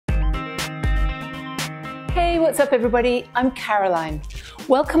Hey, what's up everybody? I'm Caroline.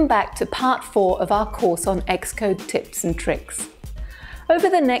 Welcome back to part 4 of our course on Xcode tips and tricks. Over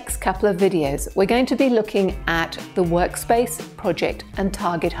the next couple of videos, we're going to be looking at the workspace, project and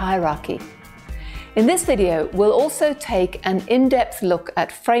target hierarchy. In this video, we'll also take an in-depth look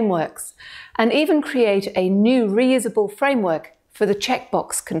at frameworks and even create a new reusable framework for the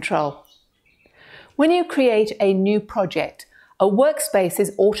checkbox control. When you create a new project, a workspace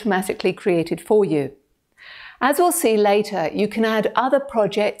is automatically created for you. As we'll see later, you can add other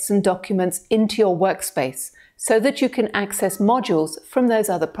projects and documents into your workspace so that you can access modules from those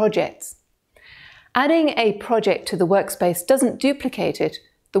other projects. Adding a project to the workspace doesn't duplicate it.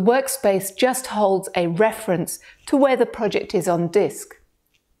 The workspace just holds a reference to where the project is on disk.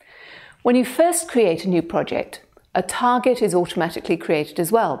 When you first create a new project, a target is automatically created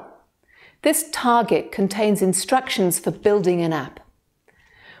as well. This target contains instructions for building an app.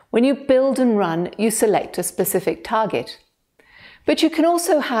 When you build and run, you select a specific target. But you can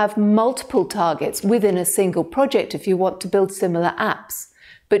also have multiple targets within a single project if you want to build similar apps,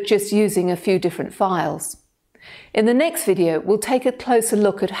 but just using a few different files. In the next video, we'll take a closer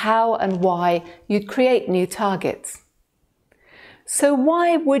look at how and why you'd create new targets. So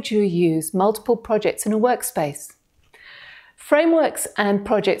why would you use multiple projects in a workspace? Frameworks and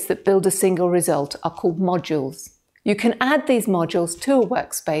projects that build a single result are called modules. You can add these modules to a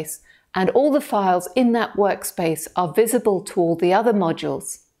workspace, and all the files in that workspace are visible to all the other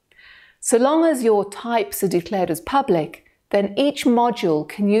modules. So long as your types are declared as public, then each module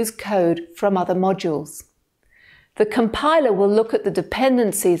can use code from other modules. The compiler will look at the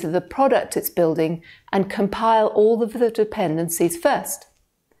dependencies of the product it's building and compile all of the dependencies first.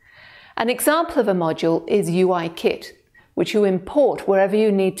 An example of a module is UIKit, which you import wherever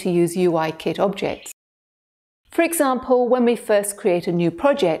you need to use UIKit objects. For example, when we first create a new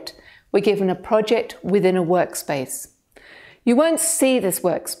project, we're given a project within a workspace. You won't see this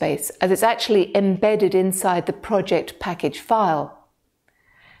workspace as it's actually embedded inside the project package file.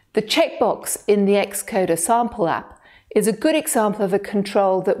 The checkbox in the Xcode sample app is a good example of a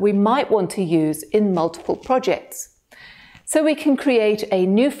control that we might want to use in multiple projects. So we can create a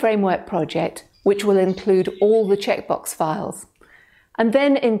new framework project which will include all the checkbox files, and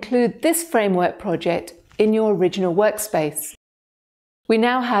then include this framework project in your original workspace. We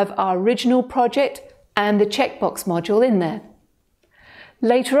now have our original project and the checkbox module in there.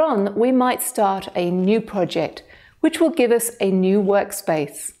 Later on, we might start a new project, which will give us a new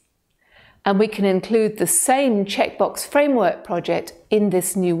workspace. And we can include the same checkbox framework project in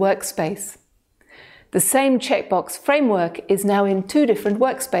this new workspace. The same checkbox framework is now in 2 different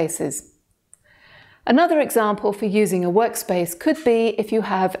workspaces. Another example for using a workspace could be if you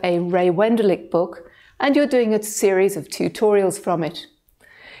have a Ray Wenderlich book and you're doing a series of tutorials from it.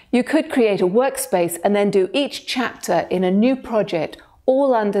 You could create a workspace and then do each chapter in a new project,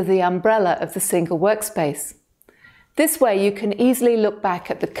 all under the umbrella of the single workspace. This way you can easily look back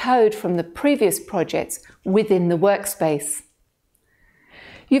at the code from the previous projects within the workspace.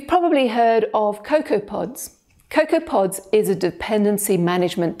 You've probably heard of CocoaPods. CocoaPods is a dependency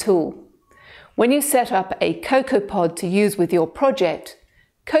management tool. When you set up a CocoaPod to use with your project,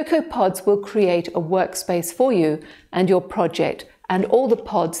 CocoaPods will create a workspace for you and your project, and all the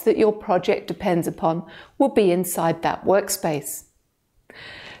pods that your project depends upon will be inside that workspace.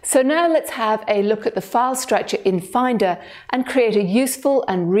 So now let's have a look at the file structure in Finder and create a useful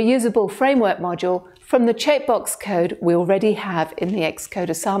and reusable framework module from the checkbox code we already have in the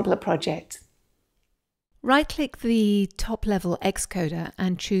Xcode sampler project. Right-click the top-level Xcoder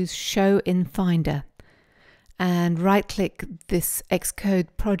and choose Show in Finder. And right-click this Xcode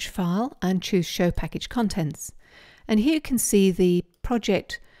proj file and choose Show Package Contents. And here you can see the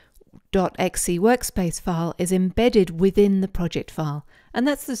project.xc workspace file is embedded within the project file, and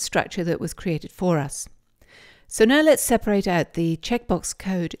that's the structure that was created for us. So now let's separate out the checkbox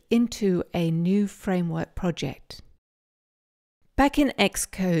code into a new framework project. Back in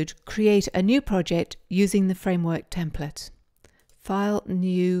Xcode, create a new project using the framework template. File,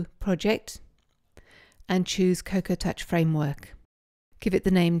 New Project, and choose CocoaTouch Framework. Give it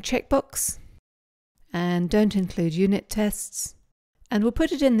the name Checkbox, and don't include unit tests. And we'll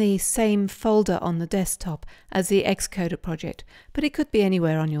put it in the same folder on the desktop as the Xcoder project, but it could be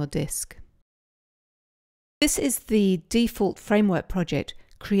anywhere on your disk. This is the default framework project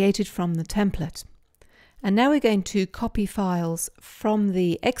created from the template. And now we're going to copy files from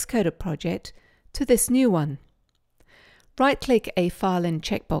the Xcoder project to this new one. Right-click a file in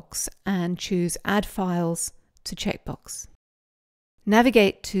Checkbox and choose Add Files to Checkbox.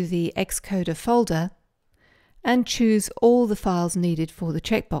 Navigate to the Xcoder folder and choose all the files needed for the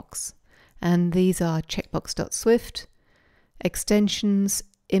checkbox. And these are checkbox.swift, extensions,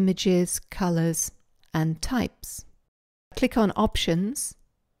 images, colors, and types. Click on Options.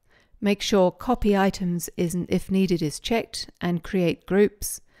 Make sure Copy Items if needed is checked, and Create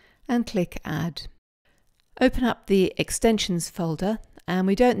Groups, and click Add. Open up the Extensions folder, and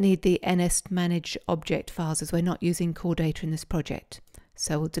we don't need the NSManage object files as we're not using core data in this project.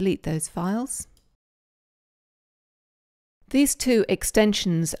 So we'll delete those files. These two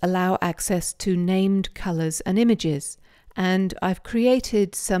extensions allow access to named colors and images, and I've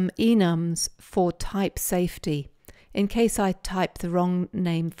created some enums for type safety in case I type the wrong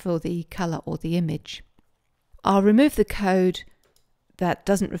name for the color or the image. I'll remove the code that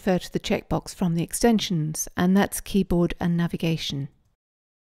doesn't refer to the checkbox from the extensions, and that's keyboard and navigation.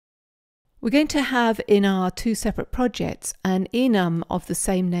 We're going to have in our two separate projects an enum of the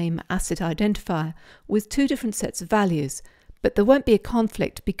same name asset identifier with two different sets of values, but there won't be a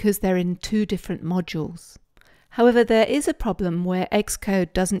conflict because they're in two different modules. However, there is a problem where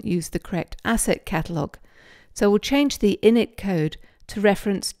Xcode doesn't use the correct asset catalog, so we'll change the init code to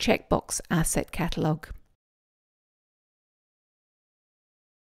reference checkbox asset catalog.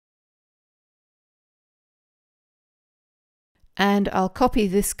 And I'll copy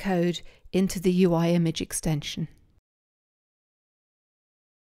this code into the UI image extension.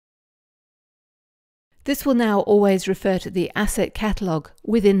 This will now always refer to the asset catalog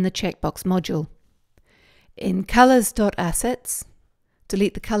within the checkbox module. In colors.assets,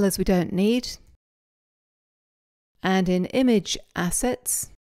 delete the colors we don't need. And in image assets,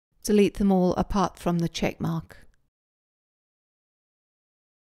 delete them all apart from the checkmark.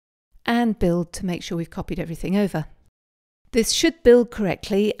 And build to make sure we've copied everything over. This should build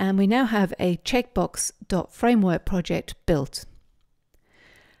correctly, and we now have a checkbox.framework project built.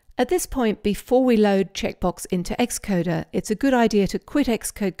 At this point, before we load checkbox into Xcoder, it's a good idea to quit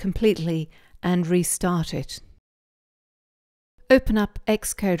Xcode completely and restart it. Open up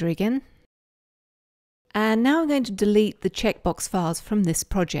Xcoder again. And now I'm going to delete the checkbox files from this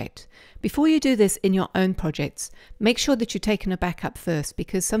project. Before you do this in your own projects, make sure that you've taken a backup first,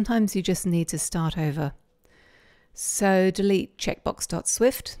 because sometimes you just need to start over. So delete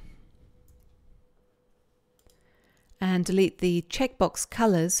checkbox.swift. And delete the checkbox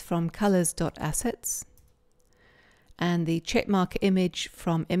colors from colors.assets, and the checkmark image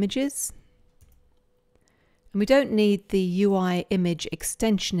from images. And we don't need the UI image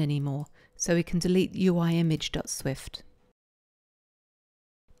extension anymore, so we can delete UI image.swift.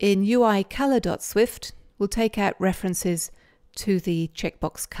 In UI color.swift, we'll take out references to the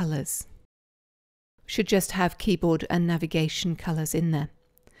checkbox colors. Should just have keyboard and navigation colors in there.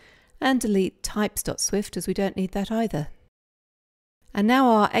 And delete types.swift as we don't need that either. And now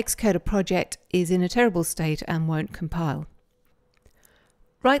our Xcoder project is in a terrible state and won't compile.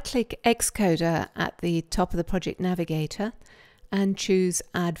 Right-click Xcoder at the top of the project navigator and choose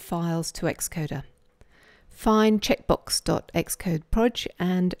Add Files to Xcoder. Find checkbox.xcodeproj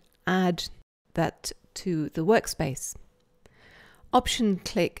and add that to the workspace.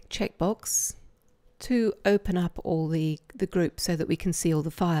 Option-click Checkbox to open up all the groups so that we can see all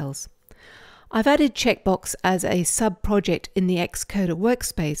the files. I've added Checkbox as a sub-project in the Xcoder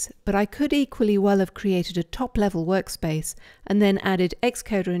workspace, but I could equally well have created a top-level workspace and then added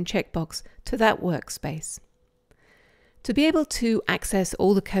Xcoder and Checkbox to that workspace. To be able to access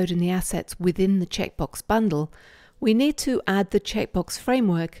all the code in the assets within the Checkbox bundle, we need to add the Checkbox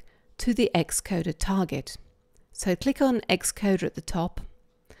framework to the Xcoder target. So click on Xcoder at the top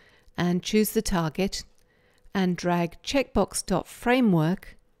and choose the target and drag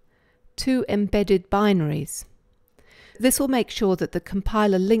checkbox.framework to embedded binaries. This will make sure that the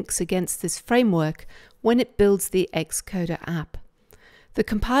compiler links against this framework when it builds the Xcoder app. The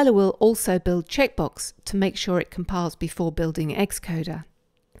compiler will also build Checkbox to make sure it compiles before building Xcoder.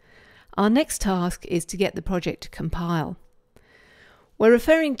 Our next task is to get the project to compile. We're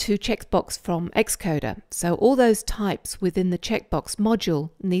referring to checkbox from Xcoder, so all those types within the checkbox module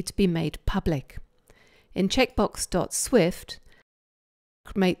need to be made public. In checkbox.swift,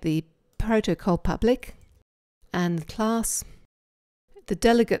 make the protocol public and the class. The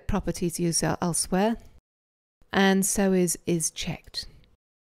delegate properties used elsewhere, and so is checked.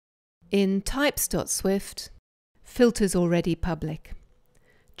 In types.swift, filters already public.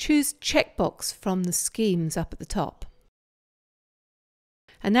 Choose checkbox from the schemes up at the top.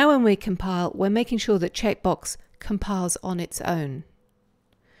 And now when we compile, we're making sure that checkbox compiles on its own.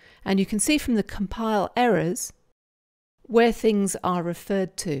 And you can see from the compile errors where things are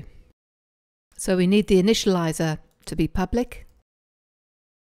referred to. So we need the initializer to be public,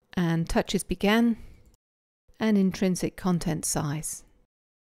 and touches began, and intrinsic content size.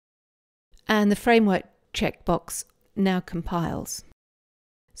 And the framework checkbox now compiles.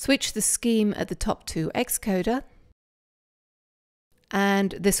 Switch the scheme at the top to Xcoder,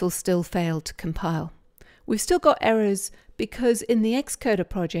 and this will still fail to compile. We've still got errors because in the Xcoder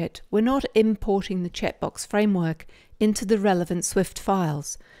project we're not importing the checkbox framework into the relevant Swift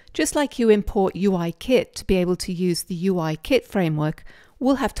files. Just like you import UIKit to be able to use the UIKit framework,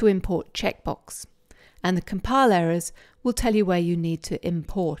 we'll have to import checkbox. And the compile errors will tell you where you need to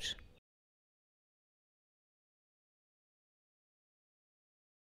import.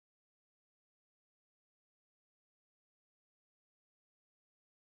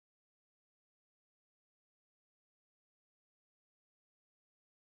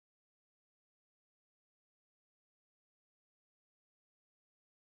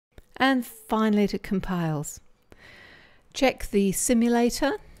 And finally it compiles. Check the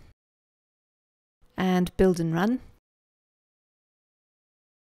simulator and build and run.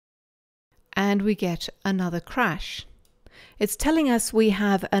 And we get another crash. It's telling us we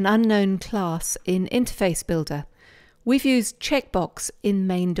have an unknown class in Interface Builder. We've used checkbox in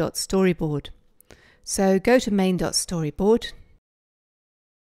main.storyboard. So go to main.storyboard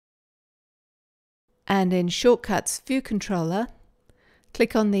and in Shortcuts View Controller,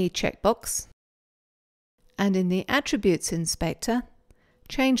 click on the checkbox, and in the Attributes Inspector,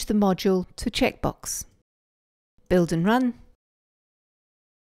 change the module to checkbox. Build and run.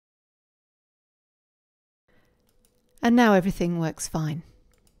 And now everything works fine.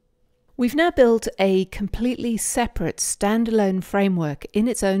 We've now built a completely separate standalone framework in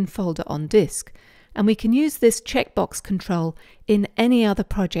its own folder on disk, and we can use this checkbox control in any other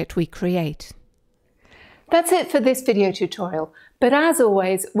project we create. That's it for this video tutorial, but as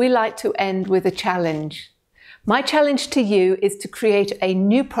always, we like to end with a challenge. My challenge to you is to create a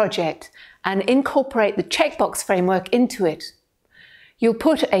new project and incorporate the checkbox framework into it. You'll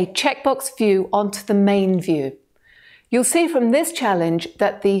put a checkbox view onto the main view. You'll see from this challenge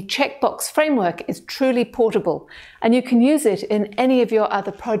that the checkbox framework is truly portable and you can use it in any of your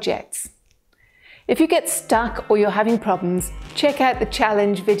other projects. If you get stuck or you're having problems, check out the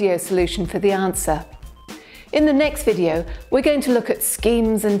challenge video solution for the answer. In the next video, we're going to look at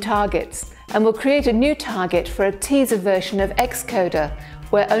schemes and targets, and we'll create a new target for a teaser version of Xcoder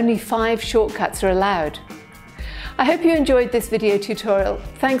where only 5 shortcuts are allowed. I hope you enjoyed this video tutorial.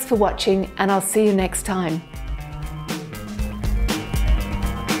 Thanks for watching, and I'll see you next time.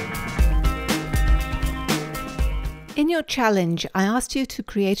 In your challenge, I asked you to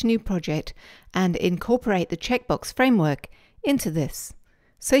create a new project and incorporate the checkbox framework into this.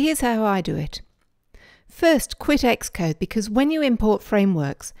 So here's how I do it. First, quit Xcode, because when you import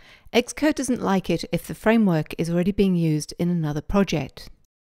frameworks, Xcode doesn't like it if the framework is already being used in another project.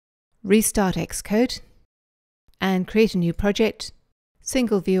 Restart Xcode and create a new project,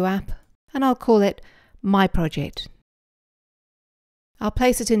 single view app, and I'll call it My Project. I'll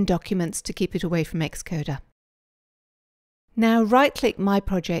place it in Documents to keep it away from Xcoder. Now right-click My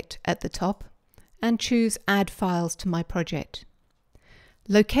Project at the top and choose Add Files to My Project.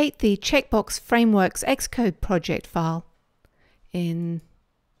 Locate the Checkbox Frameworks Xcode project file in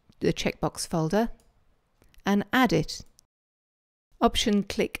the Checkbox folder and add it.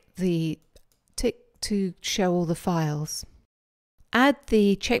 Click the tick to show all the files. Add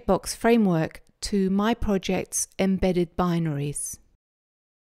the Checkbox Framework to My Project's embedded binaries.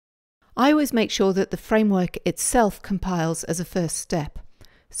 I always make sure that the framework itself compiles as a first step,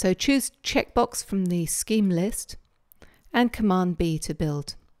 so choose Checkbox from the scheme list and Command B to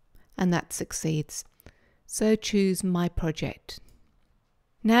build, and that succeeds. So choose My Project.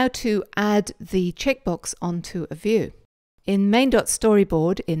 Now to add the checkbox onto a view. In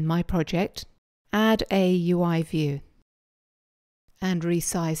main.storyboard in My Project, add a UI view and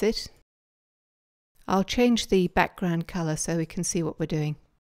resize it. I'll change the background color so we can see what we're doing.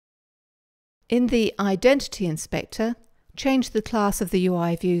 In the Identity Inspector, change the class of the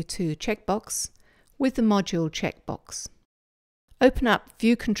UI view to checkbox with the module checkbox. Open up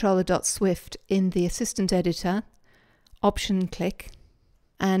viewcontroller.swift in the Assistant Editor, click,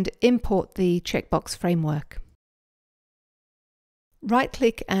 and import the checkbox framework.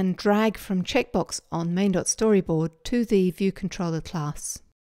 Right-click and drag from checkbox on main.storyboard to the viewcontroller class,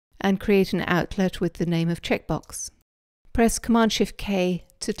 and create an outlet with the name of checkbox. Press Command-Shift-K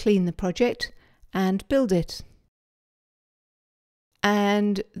to clean the project and build it.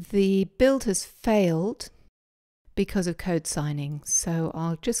 And the build has failed because of code signing, so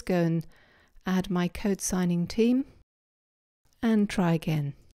I'll just go and add my code signing team and try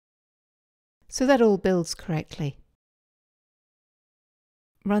again. So that all builds correctly.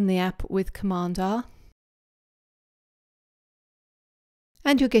 Run the app with Command R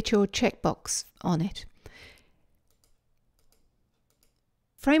and you'll get your checkbox on it.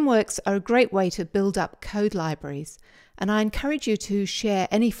 Frameworks are a great way to build up code libraries, and I encourage you to share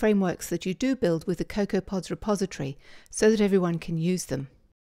any frameworks that you do build with the CocoaPods repository so that everyone can use them.